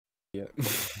Yeah.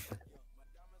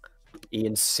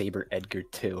 Ian Saber Edgar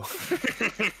 2.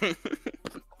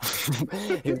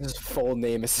 His full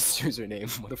name is his username.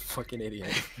 What a fucking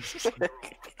idiot.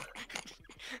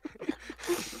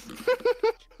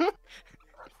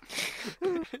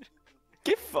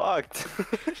 Get fucked.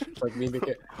 Like me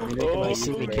making Oh, my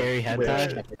Super username. carry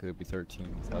hentai? Could be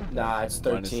 13. So Nah, it's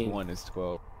 13. -1 is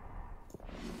 12.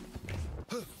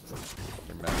 Your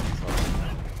math is off.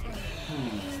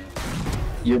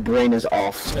 Your brain is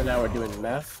off. So now we're doing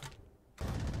meth.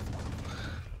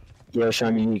 Yo,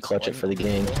 Sean, you need to clutch it for the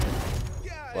game.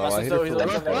 Well, I hit it for He's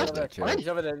respect, over there. actually. He's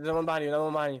over there. There's one behind you. Another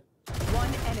one behind you.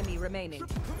 One enemy remaining.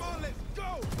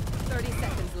 30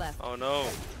 seconds left. Oh no.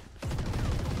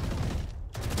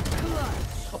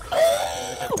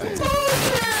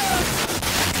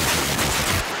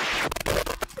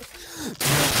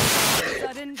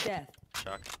 Sudden death.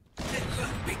 Shock.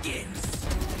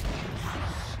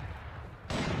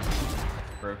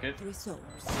 Broke it.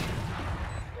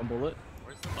 One bullet.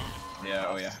 Yeah,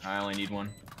 oh yeah. I only need one.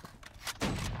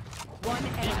 One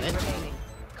enemy remaining.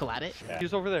 Collide it?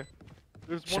 He's over there.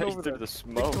 There's one over there. The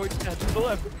smoke. To the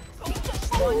left.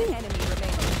 One enemy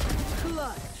remaining.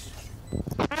 Clutch.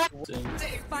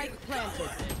 Spike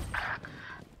planted.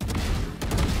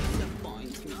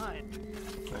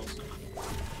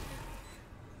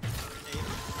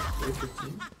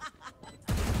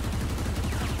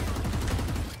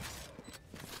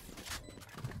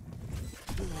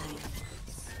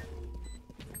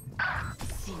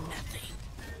 See nothing.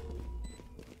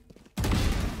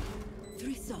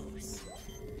 3 souls.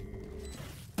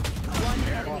 One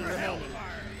enemy remaining.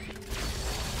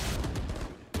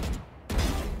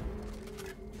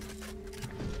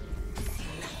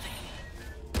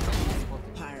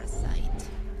 Parasite.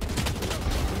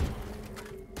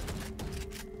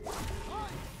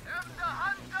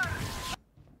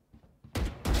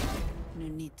 No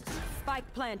need to. Spike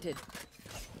planted.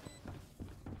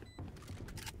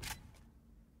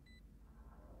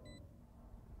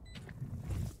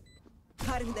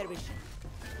 Cutting their vision.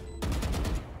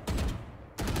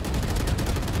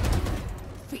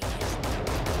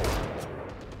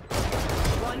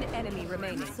 One enemy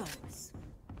remaining. Souls.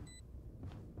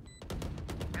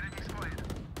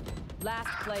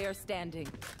 Last player standing.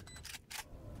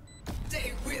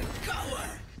 They will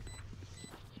cower.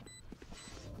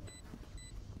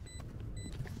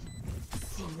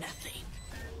 See nothing.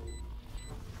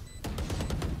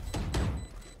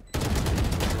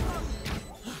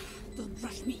 Don't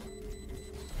rush me.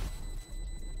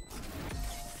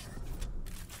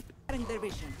 Cutting their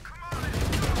vision.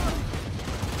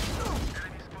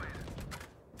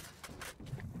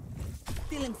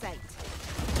 Still in sight.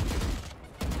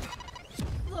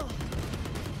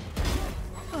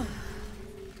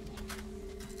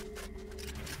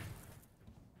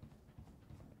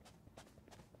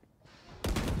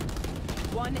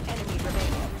 One enemy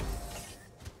remaining.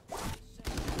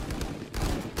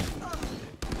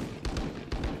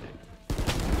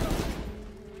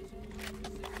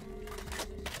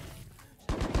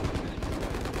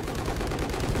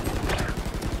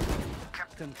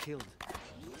 Captain killed.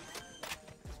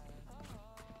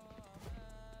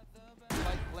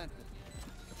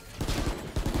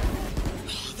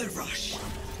 The rush.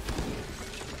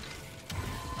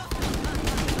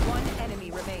 One enemy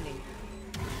remaining.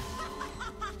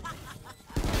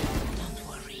 Don't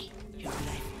worry. Your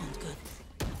life won't good.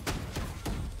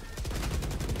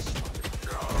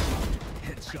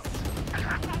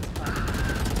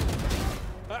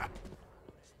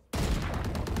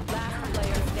 Last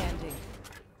player standing.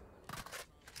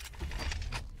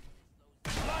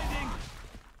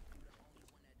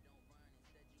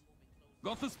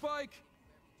 Got the spike!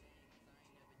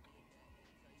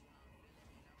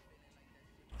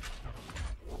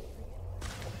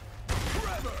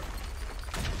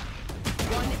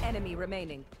 One enemy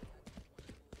remaining.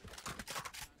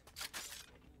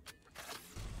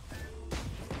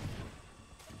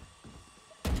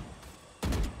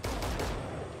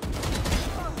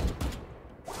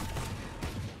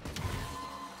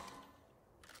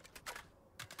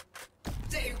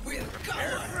 They will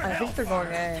cower. I think they're going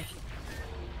A.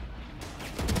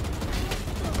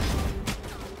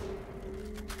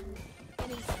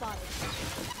 Enemy spotted.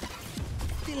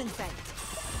 Still in sight.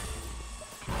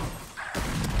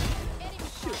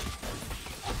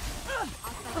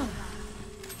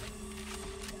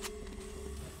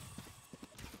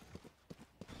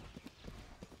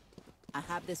 I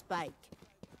have this bike.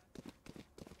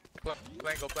 Plan,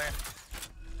 go plan.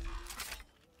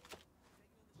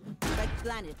 Bike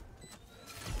planted.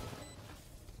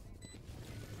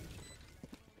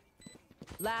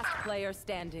 Last player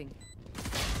standing.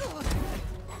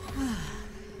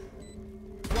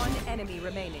 One enemy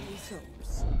remaining. To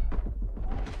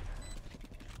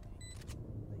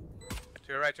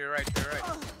your right, to your right, to your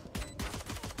right.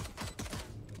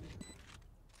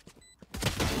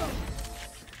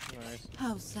 Nice.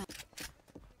 How sad.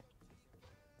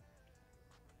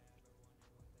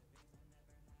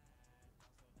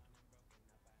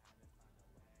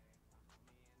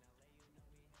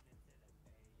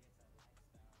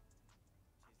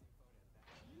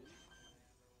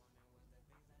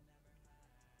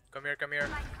 Come here, come here.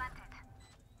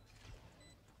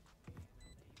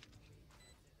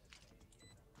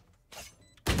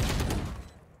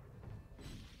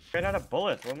 Ran out of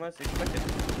bullets. What was expected?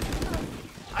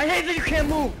 I hate that you can't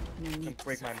move. And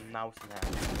break my mouse in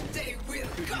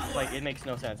half. Like it makes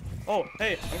no sense. Oh,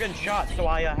 hey, I'm getting shot, so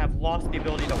I have lost the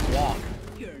ability to walk.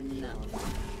 You're not.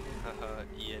 Haha,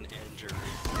 Ian and Jerry.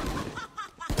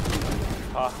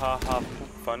 Ha ha ha. Poop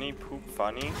funny. Poop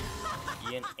funny.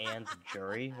 Ian and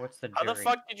jury. What's the jury? How the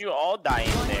fuck did you all die in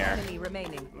One there? enemy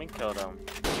remaining. Let me kill them.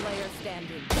 Player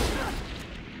standing.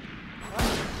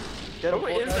 Who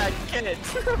is that kid?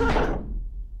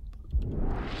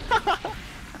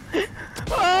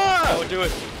 Ah! Don't do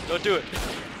it! Don't do it!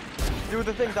 Do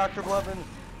the thing, Dr. Blevin.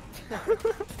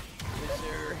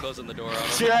 We're closing the door on him.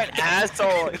 You're an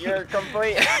asshole. You're a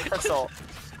complete asshole.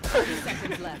 30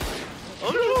 seconds left.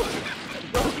 Oh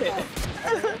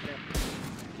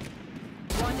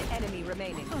One enemy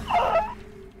remaining.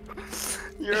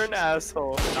 You're an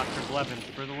asshole. Dr. Blevin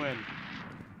for the win. no!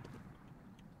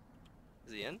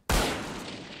 Is he in?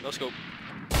 No scope.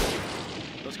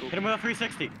 No scope. Hit him with a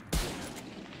 360.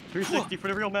 360 for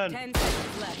the real men. 10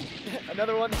 seconds left.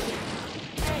 Another one.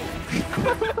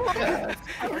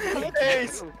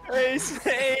 Ace! Ace!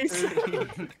 Ace!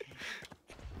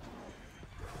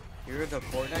 You're the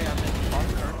Fortnite on the top.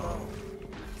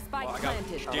 Spike I got-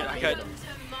 planted. Dude, I got.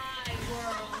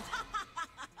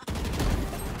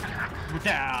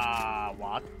 Yeah,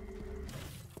 what?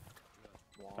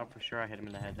 Oh, for sure I hit him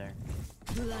in the head there.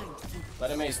 Blind.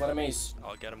 Let him ace. Let him ace.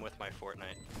 I'll get him with my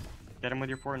Fortnite. Get him with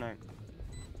your Fortnite.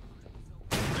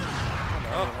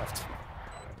 Oh!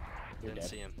 You're Didn't dead.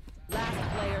 see him.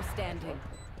 Last player standing.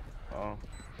 Oh.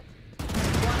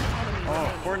 One enemy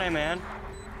Oh, remaining. Fortnite man.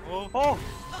 Oh! Oh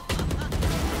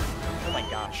my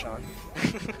gosh, Sean.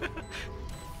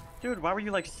 Dude, why were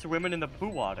you like swimming in the poo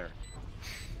water?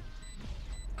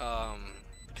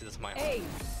 Because it's my Ace.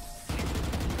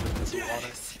 It's the water.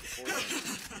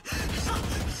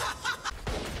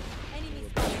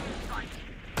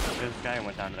 This guy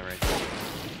went down to the right.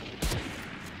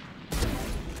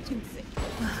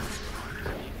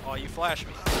 Oh, you flashed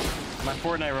me. My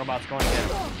Fortnite robot's going to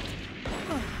get him.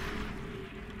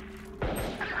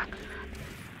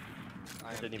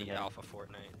 I am Didn't even the hit him. alpha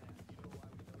Fortnite.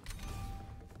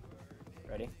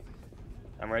 Ready?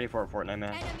 I'm ready for it, Fortnite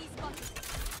man.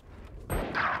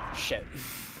 Shit.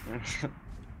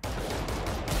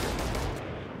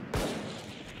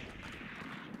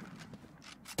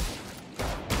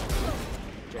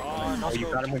 Oh,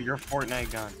 you got him with your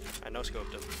Fortnite gun. I no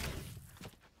scoped him.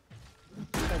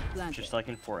 Blind. Just like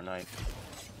in Fortnite.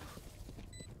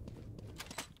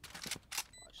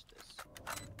 Watch this.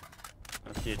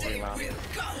 Let's see it too loud.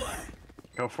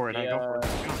 Go Fortnite, Yeah. go for it.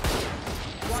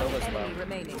 One Sova's enemy low.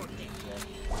 remaining.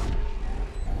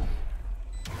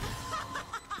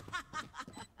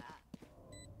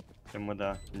 Him with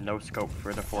a no scope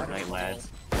for the Fortnite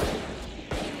lads.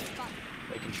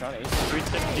 Wait, can Sean ace?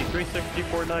 360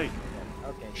 Fortnite.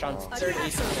 Okay, Sean's third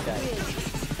ace of the day.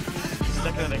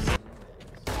 Second of the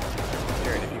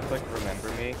Jared, if you click remember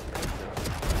me.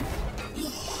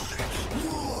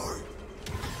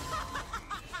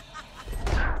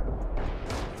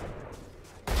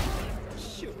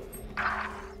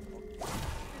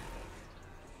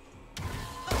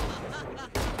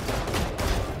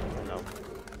 No.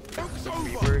 The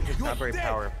reverb is not very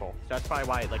powerful. That's probably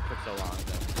why it like took so long.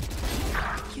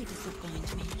 You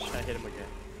disappoint me. Should I hit him again?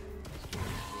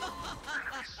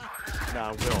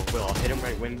 Nah, Will, I'll hit him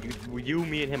right when you,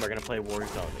 me, and him are gonna play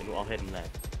Warzone, and I'll hit him then.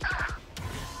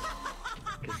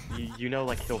 Cause you know,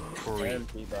 like he'll free.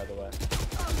 MP, by the way.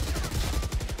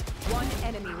 One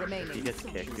enemy If he remaining. gets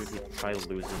kicked, dude, he'll probably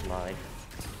lose his mind.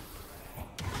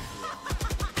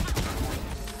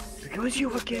 It was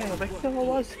you again. Like, no, it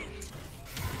wasn't.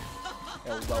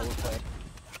 Yeah, well, we're playing.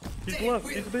 He's left.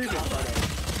 He's a baby.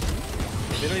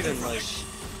 They don't even like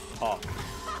talk.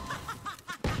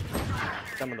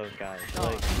 Some of those guys.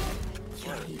 Like,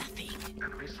 You're nothing.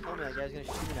 You just told me that guy's gonna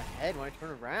shoot me in the head when I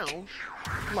turn around.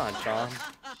 come on, Sean.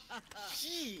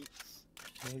 Jeez.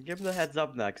 Give him the heads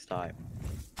up next time.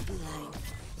 Blind.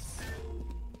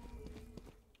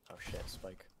 Oh shit,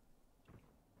 Spike.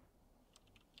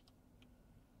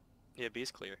 Yeah,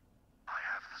 B's clear.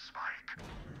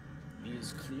 B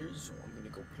is clear, so I'm gonna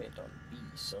go plant on B,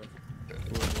 son.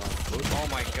 Oh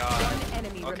my god. One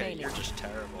enemy Okay, remaining. you're just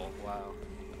terrible. Wow.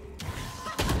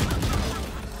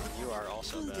 You are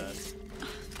also bad.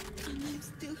 And I'm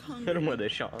still Hit hungry. him with a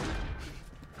shot.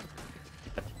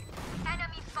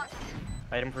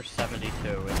 I hit him for 72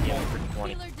 and he hit him for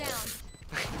 20. Last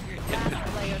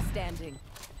player standing.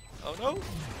 Oh no!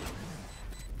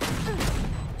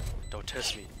 Don't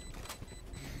test me.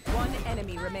 One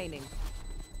enemy remaining.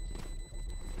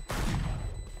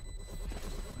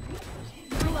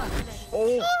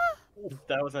 Oh!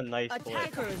 That was a nice play.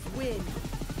 Attackers win.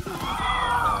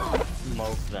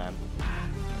 Smoke them.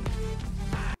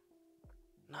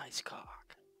 Nice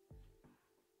cock.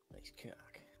 Nice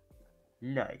cock.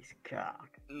 Nice cock.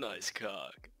 Nice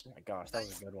cock. Oh my gosh, that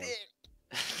was a good one.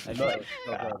 I know it was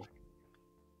so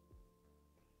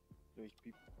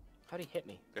good. How'd he hit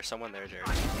me? There's someone there, Jared.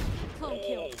 Clone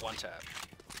kill. Oh, one tap.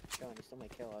 Go on, you still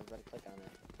might kill. I was about to click on it.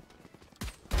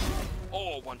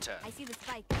 Oh, one tap. I see the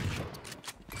spike. I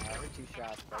heard 2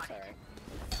 shots, but it's alright.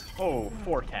 Oh,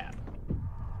 4 tap.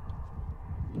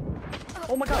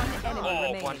 Oh my god. One enemy Oh,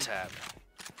 remaining. one tap.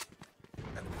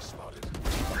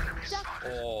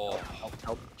 Oh.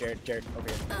 Help, Jared, over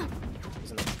here.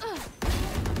 He's in the...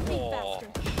 Oh.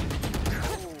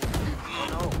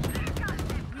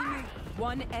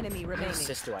 One enemy How many remaining.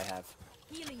 assists do I have?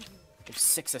 I have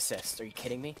 6 assists. Are you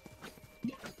kidding me?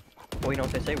 Well, you know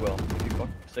what they say, Will. If you fuck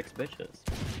 6 bitches,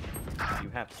 you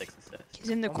have 6 assists. He's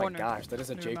in the Oh corner. my gosh, that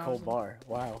is a J. Cole bar.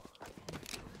 Wow.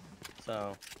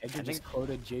 So, Edgar just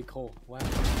quoted J. Cole. Wow.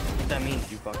 that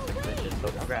means you fuck 6 bitches, so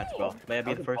congrats, Will. May I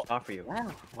be the first to offer you.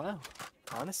 Wow. Wow.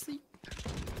 Honestly?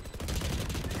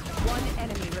 One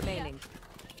enemy remaining.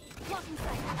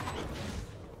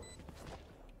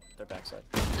 Their backside.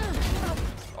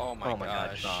 Oh my, Oh my god,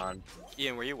 gosh. Sean.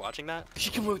 Ian, were you watching that? She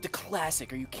came away with the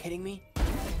classic. Are you kidding me?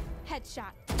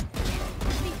 Headshot.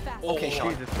 Okay,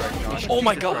 Sean. Jesus Christ, Sean. Oh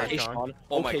my Jesus god. Christ, Sean.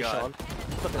 Oh my Okay, god. Sean.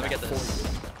 Let me get this.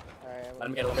 Alright, Let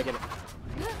me get it. Let me get it.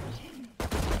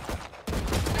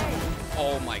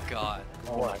 Oh my god.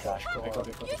 Oh my gosh. Click,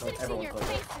 click, click, click. Everyone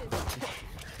click.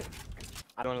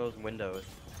 I don't know those windows.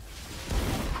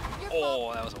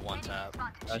 Oh, that was a one tap.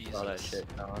 I Jesus. saw that shit,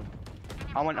 Sean.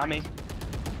 I mean.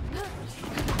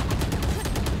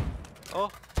 Oh.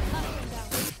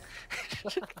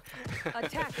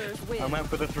 Attackers I win. went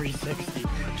for the 360.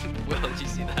 Will, did you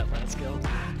see that last kill?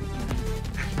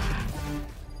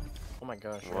 Oh my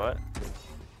gosh. What?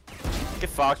 Get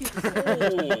fucked.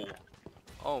 Oh.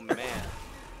 Oh man.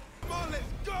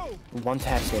 One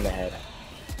taps me in the head.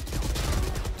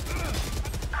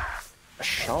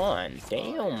 Sean,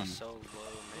 damn. So low,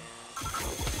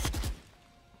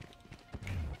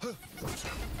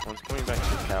 One's coming back to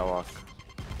the catwalk.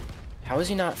 How is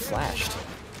he not flashed? man.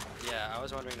 Yeah, I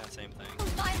was wondering that same thing.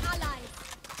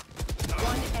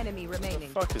 One enemy remaining.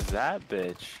 What the fuck is that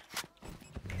bitch?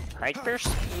 Hyper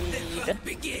speed.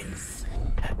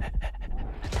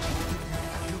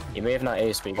 You may have not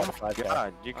aced, but you got a 5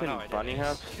 God, you Oh, couldn't no, I bunny didn't.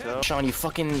 hop so? Sean, you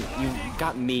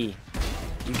got me.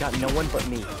 You got no one but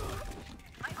me.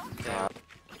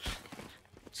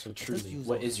 So truly,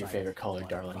 what is your favorite color,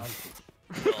 darling?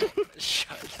 Will,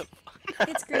 shut the fuck up.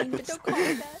 It's green, but don't call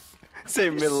me that. Say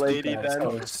milady Stupid ass then.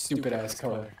 color, stupid ass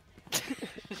color.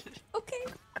 Okay.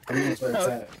 I mean, that's where it's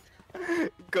at.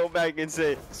 Go back and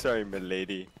say, sorry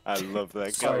milady, I love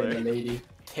that Sorry, color. milady.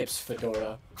 Tips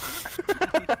fedora.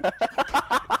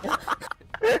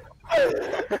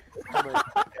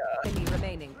 Enemy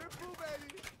remaining.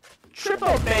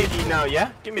 Triple baby now,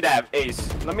 yeah? Give me that ace.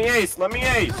 Let me ace, let me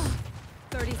ace.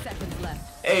 30 seconds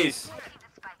left. Ace.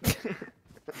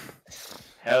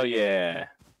 Hell yeah.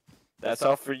 That's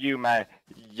all for you, my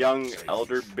young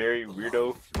elderberry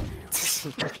weirdo.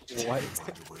 What?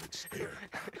 What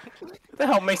the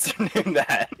hell makes your name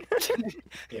that?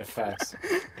 Yeah, facts.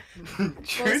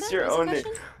 Choose your own name.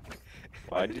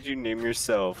 Why did you name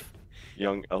yourself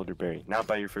young elderberry? Not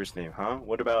by your first name, huh?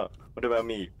 What about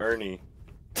me, Ernie?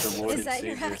 The Lord and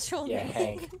Savior. actual Yeah,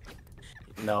 Hank.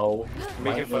 No.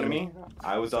 Making fun of me?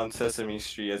 I was on Sesame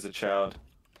Street as a child.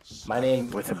 My name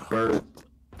with a bird.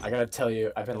 I gotta tell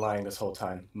you, I've been lying this whole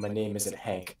time. My name isn't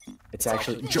Hank. It's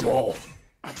actually Jamal.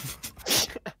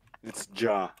 It's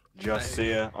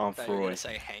Josiah on I thought you were gonna Freud.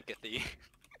 say Hankathy.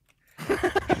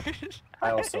 I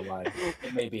also lied.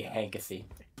 It may be Hankathy.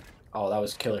 Oh, that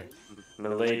was killer.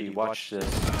 Milady, watch this.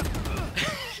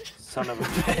 Son of a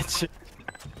bitch.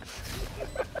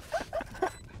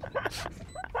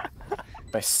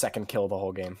 My second kill of the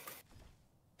whole game.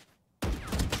 Give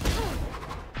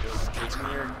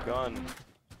me your gun,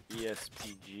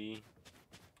 ESPG.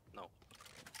 No.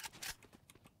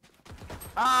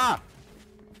 Ah!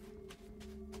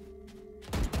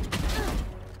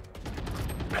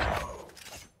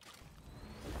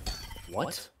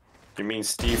 What? You mean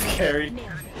Steve Carey? They're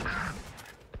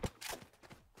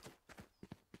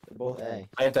both A.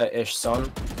 Plant that ish,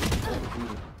 son.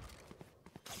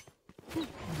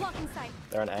 Blocking sight.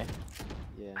 They're an A.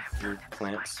 Yeah. Your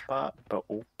plant spot, but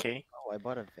okay. Oh, I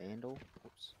bought a Vandal.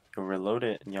 Oops. You'll reload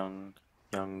it, young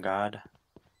god.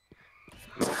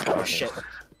 Oh shit.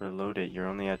 Reload it. You're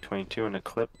only at 22 in a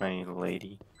clip, my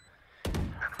lady.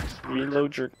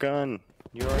 Reload your gun.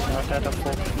 You are not at a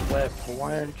full clip.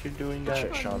 Why aren't you doing that?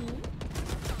 Shit, Sean.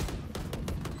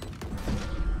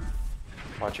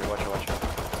 Watch it, watch it, watch it.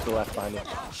 To the left behind you.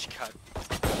 God.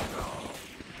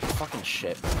 Fucking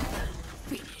shit.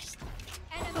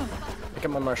 Pick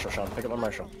up my Marshall, Sean. Pick up my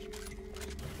Marshall.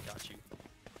 Got you.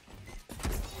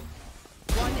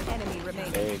 One enemy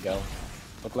remaining. There you go.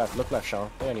 Look left, Sean.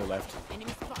 They're on your left.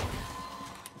 Enemy spot.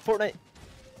 Fortnite.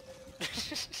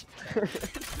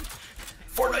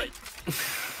 Fortnite!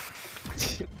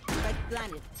 Red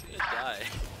planet. Good guy.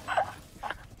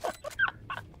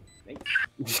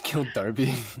 You just killed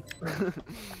Darby.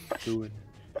 Doing.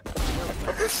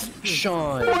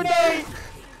 Sean! Fortnite!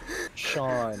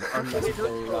 Sean,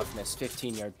 unnecessary roughness,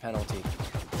 15-yard penalty.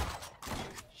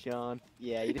 Sean.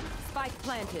 Yeah, you did. Spike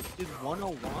planted. Dude,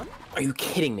 101? Are you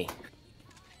kidding me?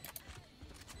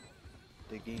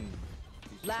 The game.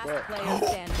 Last player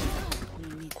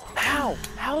standing. How?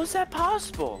 How is that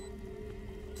possible?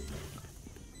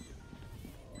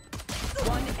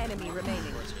 One enemy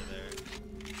remaining. Boards are there.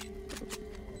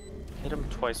 Hit him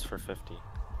twice for 50.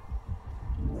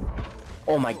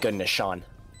 Oh my goodness, Sean.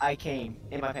 I came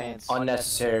in my pants.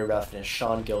 Unnecessary roughness,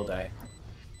 Sean Gilday.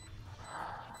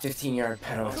 15-yard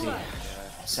penalty.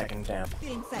 Second down.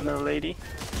 No, lady.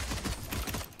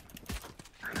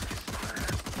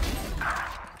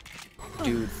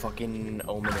 Dude, fucking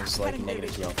Omen is like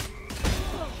negative heal.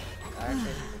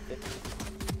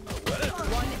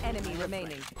 One enemy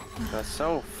remaining. That's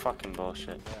so fucking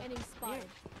bullshit. Enemy spotted.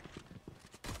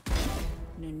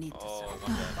 No need to Oh,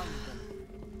 my bad.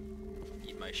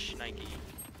 Eat my schnikey.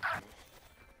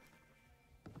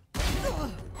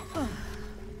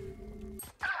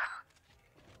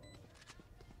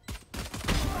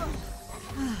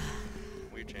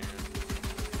 Weird change.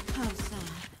 How sad.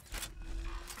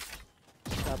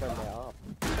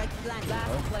 Red planet.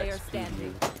 Last player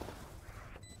standing.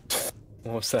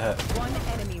 What was that? One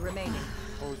enemy remaining.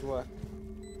 What was what?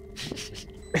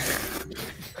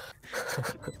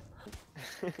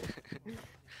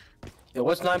 Yo,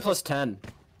 what's 9 plus 10?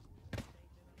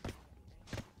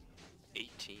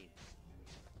 18.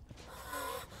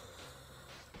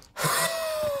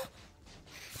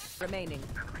 Remaining.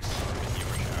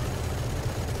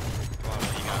 Come on,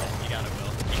 you got it,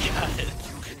 Will. You got it.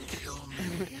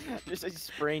 Just like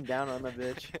spraying down on the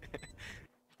bitch.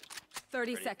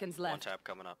 30 Ready? seconds One left. tap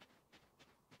coming up.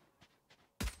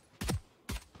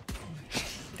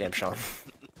 Damn, Sean.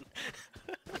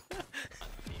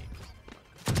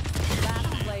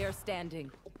 Last player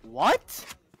standing. What?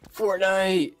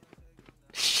 Fortnite!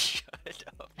 Shut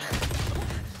up.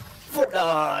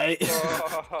 Fortnite!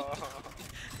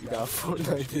 You got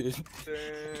Fortnite, dude.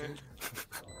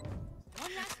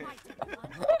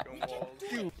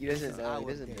 He doesn't know. He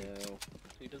doesn't know.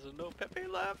 He doesn't know Pepe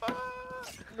Lava.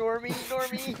 Normie.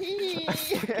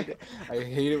 I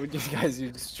hate it when you guys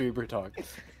use streamer talk.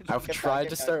 I've tried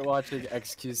to start watching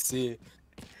XQC,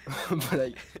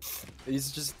 but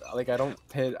he's just like I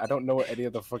don't know what any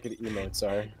of the fucking emotes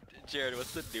are. Jared,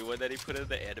 what's the new one that he put in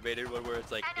the animated one where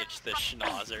it's like itch the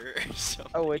schnauzer or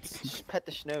something? Oh, it's Pet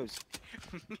the Schnoz.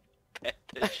 Pet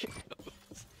the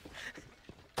schnoz.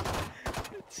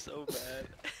 It's so bad.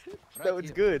 That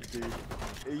was good, dude.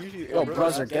 It usually, Yo,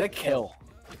 brother, get a kill.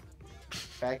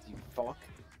 Fact, you fuck.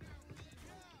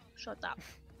 Shut up,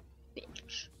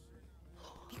 bitch.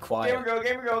 Be quiet. Gamer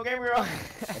girl.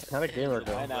 It's not a gamer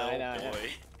girl. I know.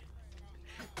 Boy.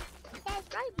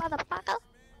 That's right, motherfucker.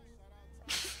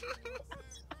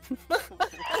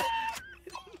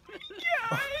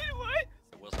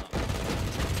 Will's not.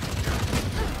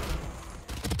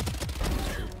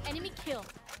 Enemy kill.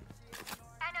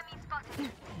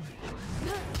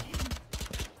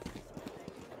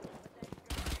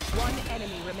 One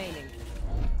enemy remaining.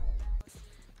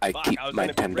 I Fuck, keep I was my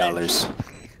gonna be $10.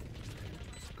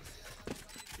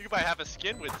 You can buy half a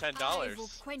skin with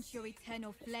 $10. Quench your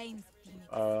eternal flames.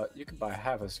 You can buy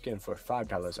half a skin for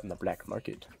 $5 on the black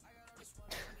market.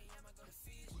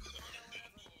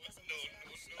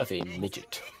 Of a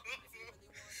midget.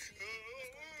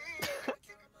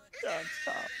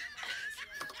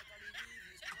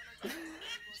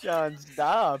 John,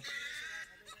 stop.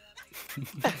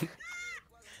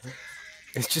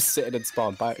 It's just sitting in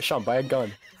spawn. Sean, buy a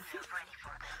gun.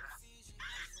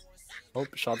 Oh,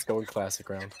 Sean's going classic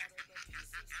round.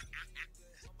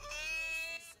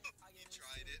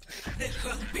 The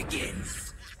hunt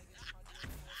begins.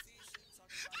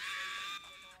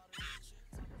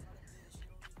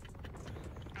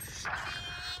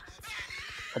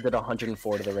 I did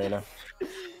 104 to the Reyna. Are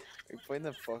you playing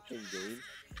the fucking game?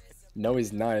 No,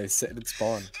 he's not. He's sitting in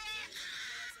spawn.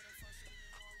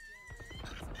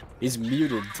 He's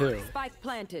muted too. Spike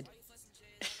planted.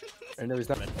 Or no, he's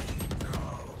not.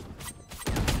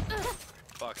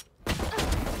 Fuck.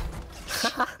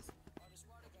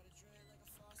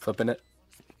 Clipping it.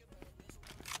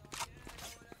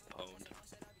 Pwned.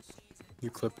 You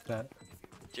clipped that.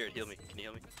 Jared, heal me. Can you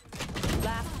heal me?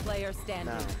 Last player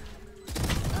standing. Nah.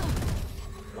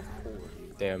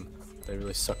 Damn, they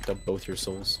really sucked up both your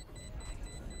souls.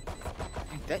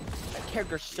 That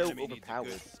character's so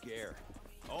overpowered. Scare.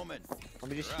 Omen.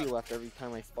 Let me just heal after every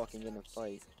time I fucking get in a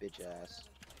fight, bitch ass.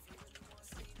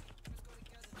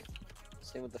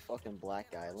 Same with the fucking black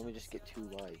guy. Let me just get 2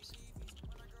 lives.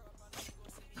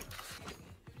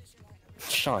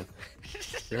 Sean,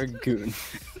 you're a goon.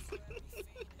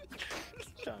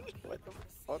 Sean, what the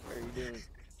fuck are you doing?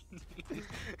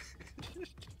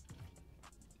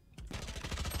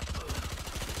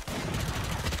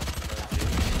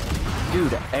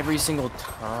 Dude, every single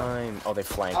time. Oh, they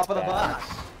flanked. Top of the bad. box.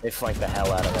 They flanked the hell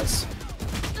out of us.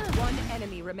 One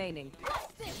enemy remaining.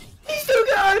 He's so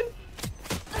good!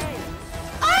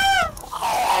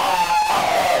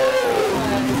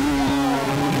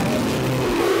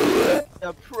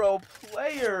 A pro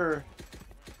player!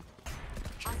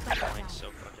 Trying so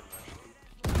fucking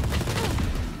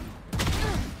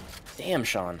much. Damn,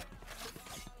 Sean.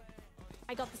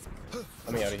 I got this.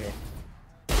 Let me out of here.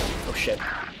 Oh shit.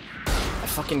 I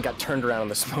fucking got turned around in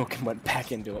the smoke and went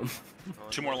back into him.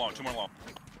 Two more long. Oh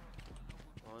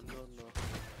no no.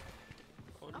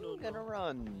 Oh no I'm gonna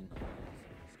run.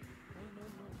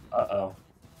 Uh-oh.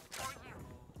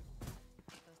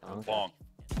 Okay. Long.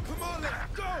 Come on,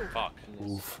 let's go. Fuck.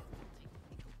 Oof.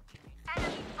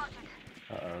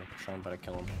 Uh-oh. Sean better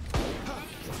kill him.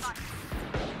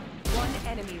 One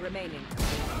enemy remaining.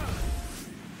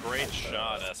 Great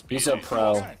shot, SP. He's a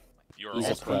pro. You're He's a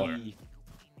also pro. there.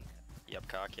 Yep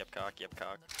cock, yep cock, yep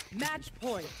cock. Match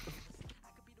point.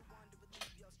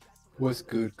 What's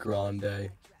good, Grande?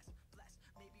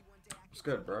 What's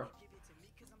good, bro?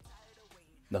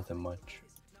 Nothing much.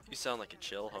 You sound like a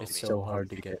chill homie. It's so hard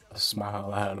to get a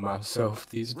smile out of myself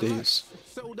these days.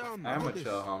 I'm a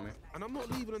chill homie. And I'm not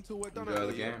leaving until we're done. Enjoy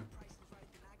the game.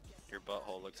 Your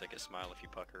butthole looks like a smile if you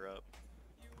pucker up.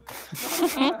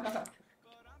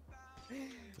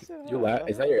 You laugh?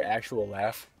 Is that your actual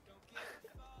laugh?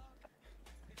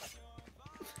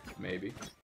 Maybe.